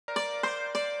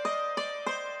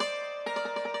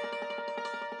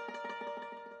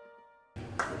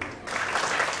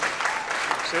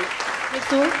Sue.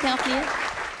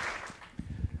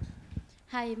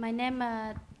 Hi, my name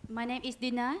is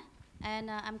Dina,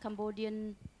 and I'm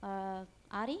Cambodian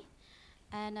Ari,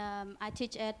 and I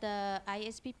teach at the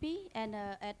ISPP and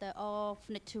at the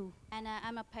OFNIT too. And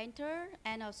I'm a painter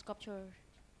and a sculptor.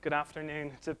 Good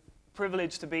afternoon. It's a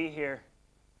privilege to be here.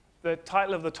 The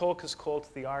title of the talk is called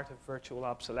The Art of Virtual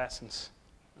Obsolescence.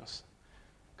 I was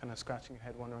kind of scratching your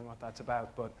head wondering what that's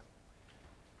about, but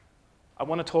I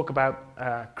want to talk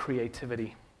about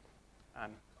creativity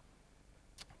and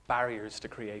barriers to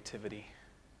creativity,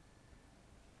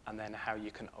 and then how you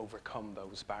can overcome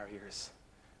those barriers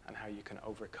and how you can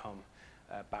overcome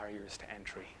barriers to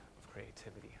entry of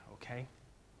creativity, okay?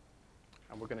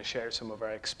 And we're going to share some of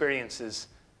our experiences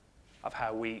of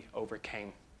how we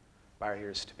overcame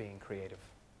barriers to being creative.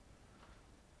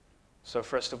 So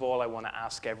first of all, I want to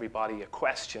ask everybody a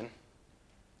question.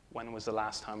 When was the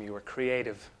last time you were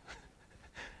creative?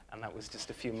 And that was just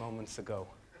a few moments ago.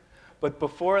 But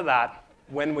before that,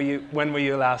 when were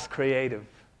you last creative,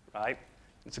 right?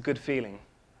 It's a good feeling.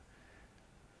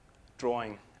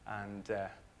 Drawing and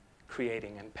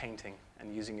creating and painting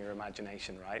and using your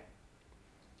imagination, right?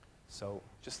 So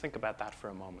just think about that for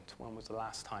a moment. When was the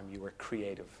last time you were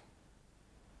creative?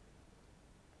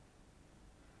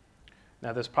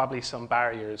 Now, there's probably some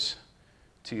barriers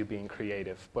to you being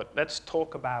creative, but let's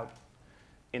talk about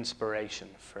inspiration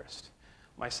first.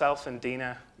 Myself and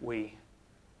Dina, we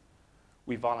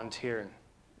volunteer and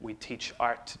we teach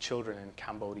art to children in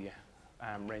Cambodia,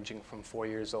 ranging from 4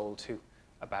 years old to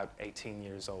about 18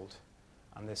 years old.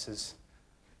 And this is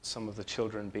some of the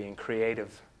children being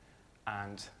creative,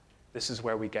 and this is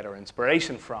where we get our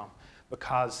inspiration from,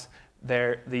 because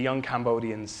they're the young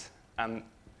Cambodians, and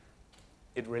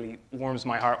it really warms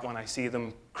my heart when I see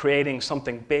them creating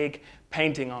something big,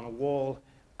 painting on a wall,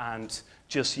 and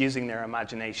just using their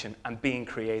imagination and being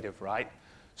creative, right?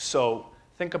 So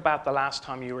think about the last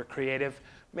time you were creative.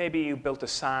 Maybe you built a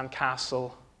sand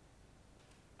castle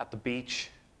at the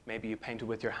beach. Maybe you painted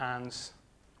with your hands.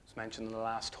 It was mentioned in the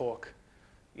last talk.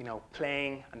 You know,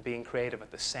 playing and being creative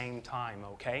at the same time,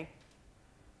 okay?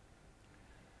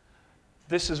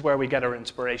 This is where we get our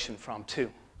inspiration from,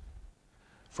 too.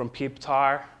 From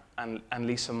Poipet and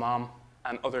Lisa Mom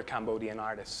and other Cambodian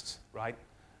artists, right?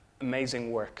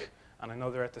 Amazing work. And I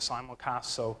know they're at the simulcast,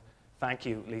 so thank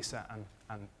you, Lisa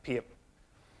and Poipet.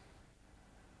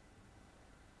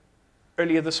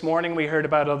 Earlier this morning, we heard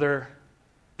about other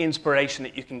inspiration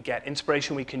that you can get,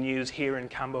 inspiration we can use here in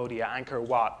Cambodia, Angkor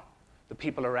Wat, the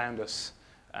people around us.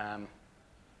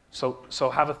 So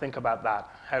have a think about that,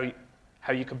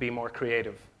 how you can be more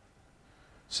creative.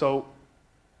 So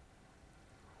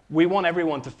we want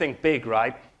everyone to think big,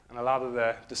 right? And a lot of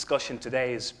the discussion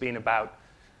today has been about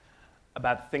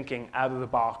thinking out of the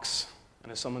box.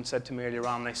 And as someone said to me earlier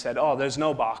on, they said, oh, there's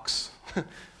no box,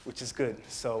 which is good.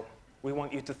 So we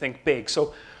want you to think big.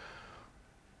 So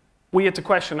we had to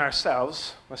question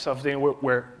ourselves. Myself and Dina,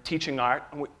 we're teaching art,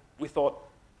 and we thought,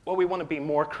 well, we want to be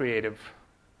more creative.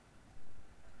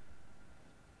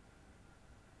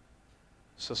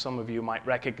 So some of you might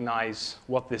recognize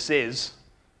what this is.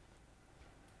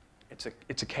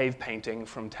 It's a cave painting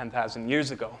from 10,000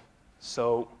 years ago.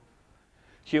 So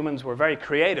humans were very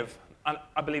creative, and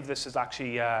I believe this is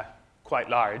actually quite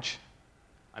large.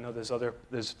 I know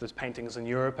there's paintings in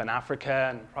Europe and Africa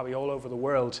and probably all over the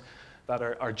world that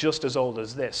are just as old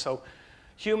as this. So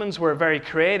humans were very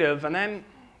creative, and then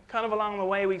kind of along the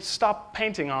way we stopped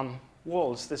painting on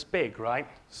walls this big, right?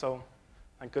 So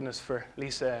thank goodness for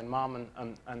Lisa and Mom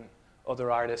and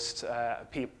other artists,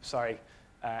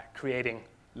 creating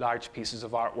large pieces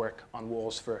of artwork on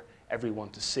walls for everyone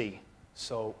to see.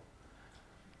 So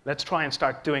let's try and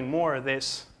start doing more of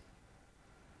this.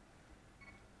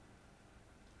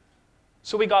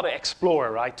 So we got to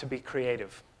explore, right, to be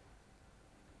creative.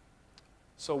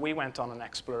 So we went on an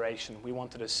exploration. We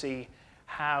wanted to see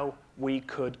how we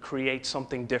could create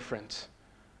something different.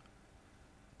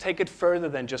 Take it further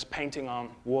than just painting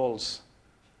on walls.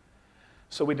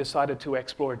 So we decided to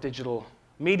explore digital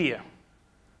media.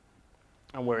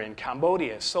 And we're in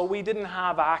Cambodia, so we didn't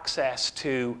have access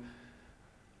to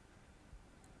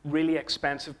really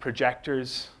expensive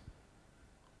projectors.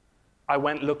 I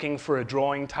went looking for a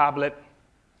drawing tablet.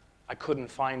 I couldn't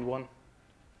find one.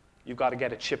 You've got to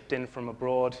get it shipped in from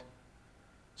abroad.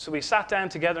 So we sat down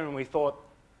together and we thought,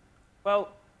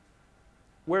 well,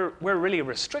 we're really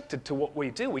restricted to what we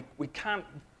do. We can't,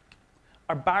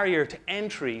 our barrier to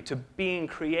entry to being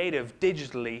creative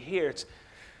digitally here,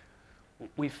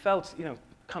 we felt,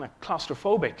 kind of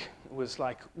claustrophobic. It was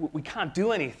like, we can't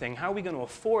do anything. How are we going to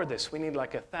afford this? We need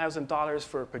like $1,000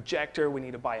 for a projector. We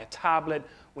need to buy a tablet.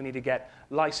 We need to get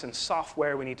licensed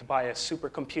software. We need to buy a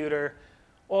supercomputer.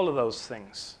 All of those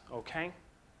things, okay?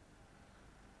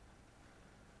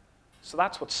 So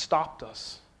that's what stopped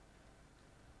us.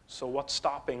 So what's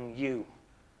stopping you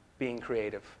being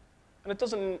creative? And it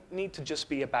doesn't need to just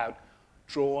be about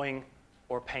drawing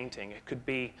or painting. It could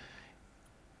be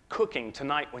cooking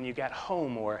tonight when you get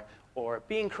home, or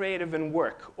being creative in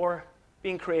work, or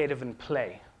being creative in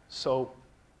play. So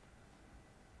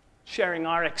sharing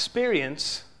our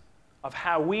experience of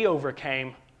how we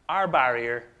overcame our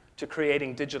barrier to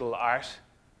creating digital art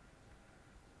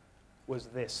was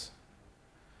this.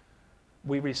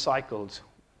 We recycled.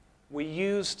 We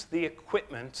used the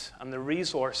equipment and the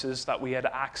resources that we had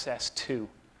access to.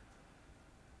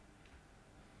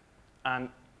 And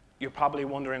you're probably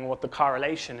wondering what the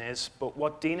correlation is, but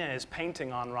what Dina is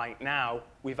painting on right now,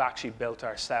 we've actually built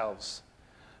ourselves.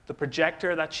 The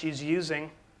projector that she's using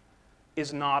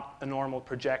is not a normal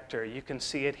projector. You can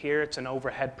see it here, it's an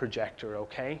overhead projector,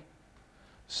 okay?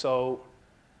 So,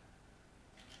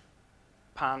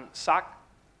 Pan Sak,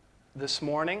 this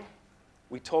morning,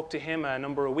 we talked to him a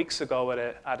number of weeks ago at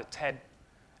a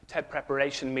TED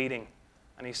preparation meeting,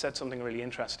 and he said something really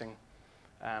interesting.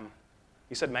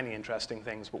 He said many interesting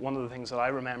things, but one of the things that I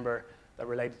remember that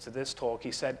related to this talk,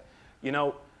 he said, you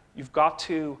know, you've got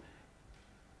to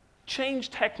change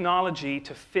technology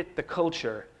to fit the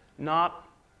culture, not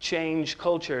change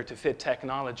culture to fit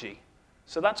technology.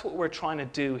 So that's what we're trying to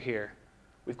do here.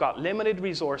 We've got limited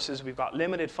resources, we've got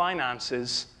limited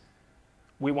finances.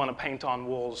 We want to paint on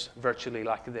walls virtually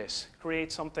like this.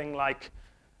 Create something like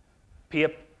Pia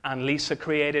and Lisa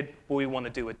created, but we want to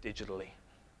do it digitally.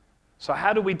 So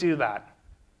how do we do that?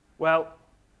 Well,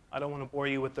 I don't want to bore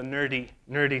you with the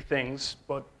nerdy things,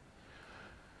 but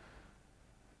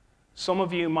some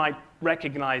of you might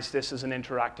recognize this as an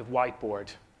interactive whiteboard.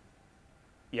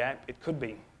 Yeah, it could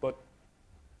be, but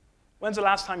when's the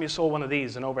last time you saw one of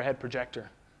these, an overhead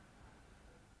projector?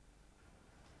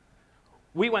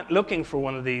 We went looking for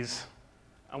one of these,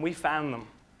 and we found them.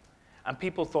 And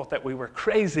people thought that we were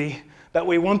crazy, that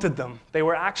we wanted them. They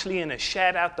were actually in a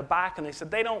shed out the back, and they said,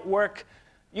 they don't work.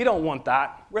 You don't want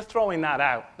that. We're throwing that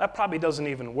out. That probably doesn't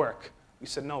even work. We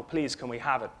said, no, please, can we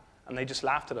have it? And they just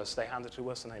laughed at us. They handed it to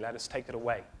us, and they let us take it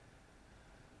away.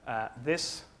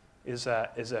 This is a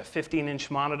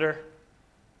 15-inch monitor.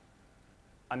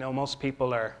 I know most people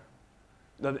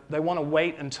they want to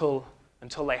wait until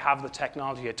they have the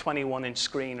technology, a 21-inch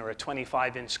screen or a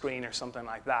 25-inch screen or something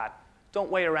like that.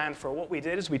 Don't wait around for it. What we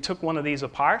did is we took one of these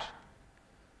apart.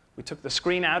 We took the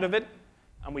screen out of it,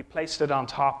 and we placed it on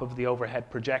top of the overhead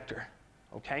projector,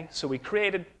 okay? So we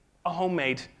created a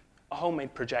homemade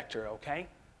projector, okay?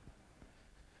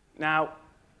 Now,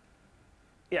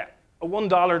 yeah, a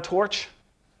 $1 torch,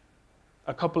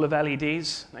 a couple of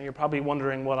LEDs. Now you're probably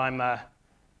wondering what I'm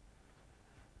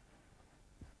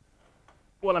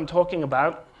talking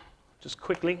about. Just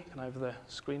quickly, can I have the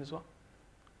screen as well?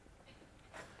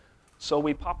 So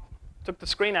we took the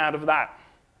screen out of that,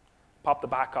 popped the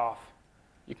back off.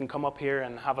 You can come up here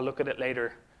and have a look at it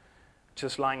later,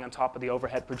 just lying on top of the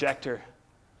overhead projector.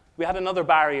 We had another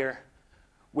barrier.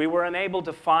 We were unable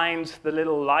to find the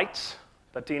little lights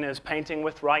that Dina is painting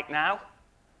with right now.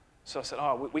 So I said,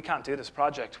 oh, we can't do this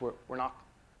project. We're not.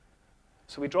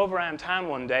 So we drove around town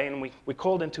one day, and we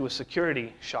called into a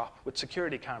security shop with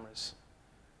security cameras.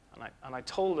 And I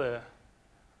told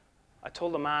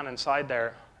the man inside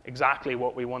there exactly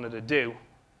what we wanted to do.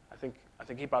 I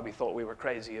think he probably thought we were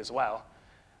crazy as well.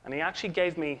 And he actually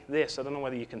gave me this. I don't know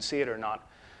whether you can see it or not.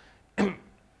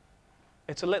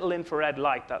 It's a little infrared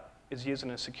light that is used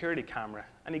in a security camera.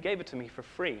 And he gave it to me for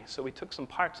free. So we took some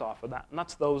parts off of that. And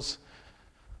that's those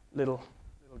little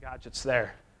gadgets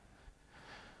there.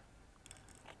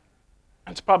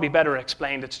 It's probably better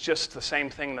explained. It's just the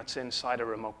same thing that's inside a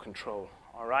remote control.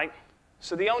 All right?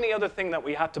 So the only other thing that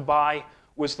we had to buy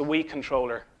was the Wii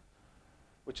controller,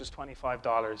 which is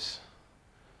 $25.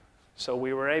 So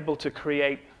we were able to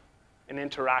create an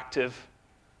interactive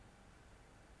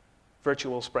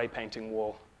virtual spray painting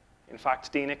wall. In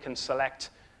fact, Dina can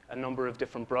select a number of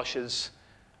different brushes,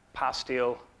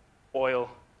 pastel, oil,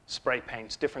 spray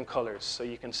paints, different colors. So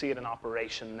you can see it in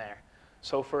operation there.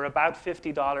 So for about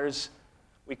 $50,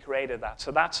 we created that.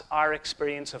 So that's our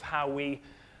experience of how we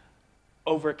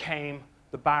overcame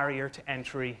the barrier to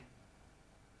entry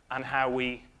and how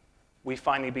we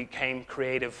finally became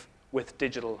creative with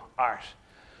digital art.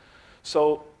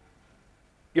 So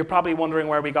you're probably wondering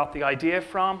where we got the idea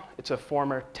from. It's a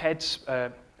former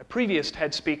a previous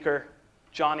TED speaker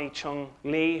Johnny Chung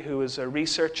Lee, who is a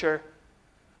researcher.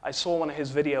 I saw one of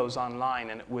his videos online,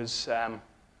 and it was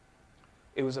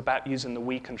about using the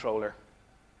Wii controller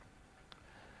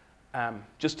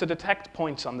just to detect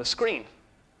points on the screen.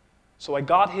 So I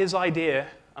got his idea,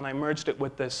 and I merged it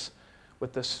with this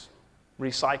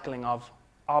recycling of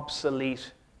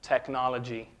obsolete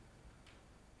technology.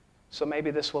 So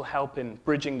maybe this will help in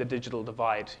bridging the digital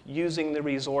divide, using the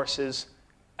resources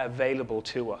available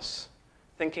to us,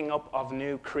 thinking up of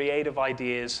new creative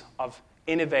ideas, of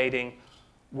innovating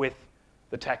with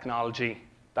the technology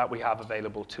that we have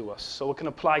available to us. So it can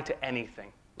apply to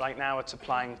anything. Right now it's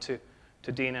applying to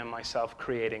Dina and myself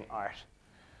creating art.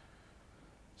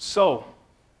 So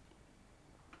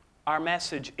our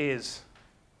message is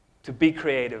to be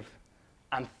creative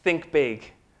and think big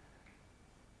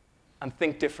and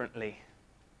think differently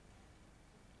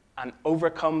and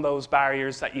overcome those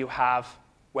barriers that you have,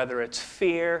 whether it's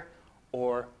fear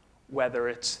or whether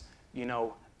it's, you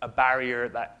know, a barrier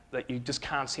that you just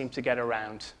can't seem to get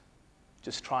around.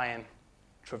 Just try and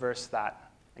traverse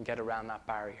that and get around that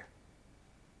barrier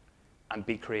and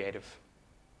be creative.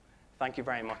 Thank you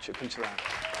very much.